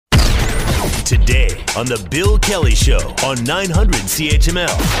today on The Bill Kelly Show on 900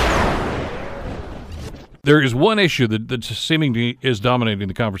 CHML. There is one issue that seemingly is dominating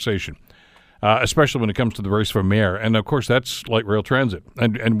the conversation, especially when it comes to the race for mayor. And, of course, that's light rail transit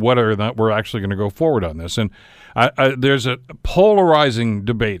and whether or not we're actually going to go forward on this. And there's a polarizing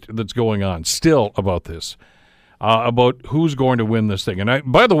debate that's going on still about this, about who's going to win this thing.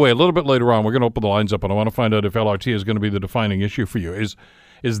 And, by the way, a little bit later on, we're going to open the lines up, and I want to find out if LRT is going to be the defining issue for you.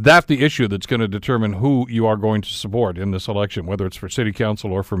 Is that the issue that's going to determine who you are going to support in this election, whether it's for city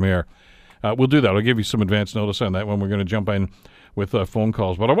council or for mayor? We'll do that. I'll give you some advance notice on that when we're going to jump in with phone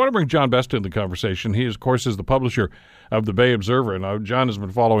calls. But I want to bring John Best into the conversation. He, of course, is the publisher of the Bay Observer. And John has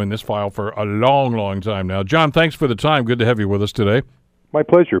been following this file for a long, long time now. John, thanks for the time. Good to have you with us today. My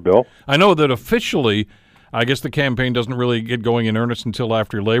pleasure, Bill. I know that officially, I guess the campaign doesn't really get going in earnest until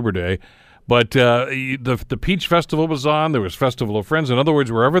after Labor Day. But the Peach Festival was on. There was Festival of Friends. In other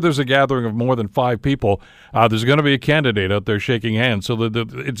words, wherever there's a gathering of more than 5 people, there's going to be a candidate out there shaking hands. So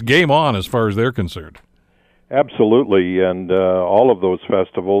it's game on as far as they're concerned. Absolutely, and all of those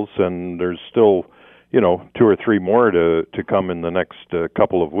festivals, and there's still, 2 or 3 more to come in the next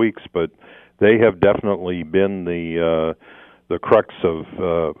couple of weeks. But they have definitely been the crux of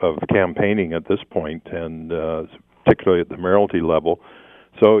campaigning at this point, and particularly at the mayoralty level.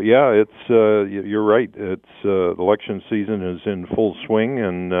 So yeah, it's you're right. It's election season is in full swing,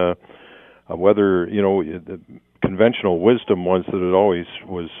 and whether the conventional wisdom was that it always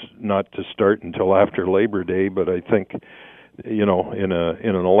was not to start until after Labor Day, but I think in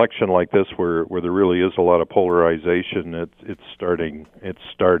an election like this where there really is a lot of polarization, it started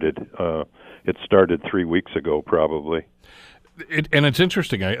 3 weeks ago probably. And it's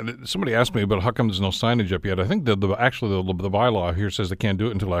interesting. Somebody asked me about how come there's no signage up yet. I think the bylaw here says they can't do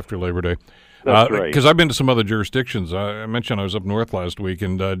it until after Labor Day. That's right. Because I've been to some other jurisdictions. I mentioned I was up north last week,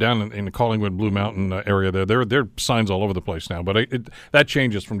 and down in the Collingwood Blue Mountain area there are signs all over the place now. But that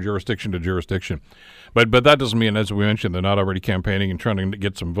changes from jurisdiction to jurisdiction. But that doesn't mean, as we mentioned, they're not already campaigning and trying to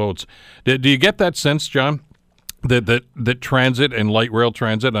get some votes. Do you get that sense, John, that transit and light rail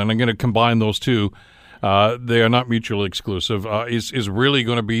transit, and I'm going to combine those two, they are not mutually exclusive, is really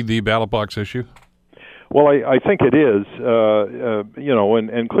going to be the ballot box issue? Well, I think it is,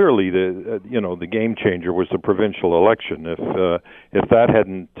 and clearly the game changer was the provincial election. If that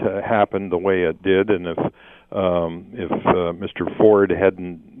hadn't happened the way it did, and if Mr. Ford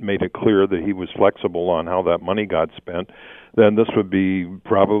hadn't made it clear that he was flexible on how that money got spent, then this would be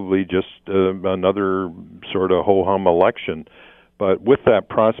probably just another sort of ho-hum election. But with that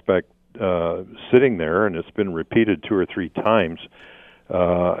prospect sitting there, and it's been repeated 2 or 3 times,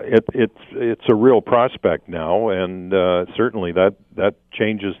 it's a real prospect now, and certainly that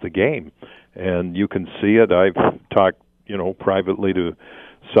changes the game, and you can see it. I've talked privately to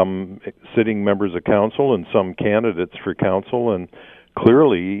some sitting members of council and some candidates for council, and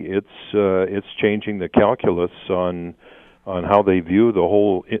clearly it's changing the calculus on how they view the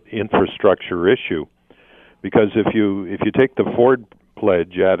whole infrastructure issue. Because if you take the Ford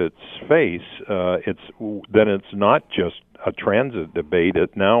pledge at its face, it's not just a transit debate.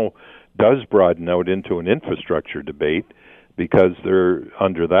 It now does broaden out into an infrastructure debate, because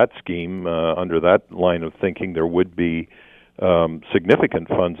under that scheme, under that line of thinking, there would be significant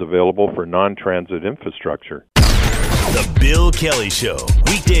funds available for non-transit infrastructure. The Bill Kelly Show,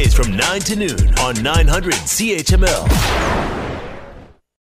 weekdays from 9 to noon on 900 CHML.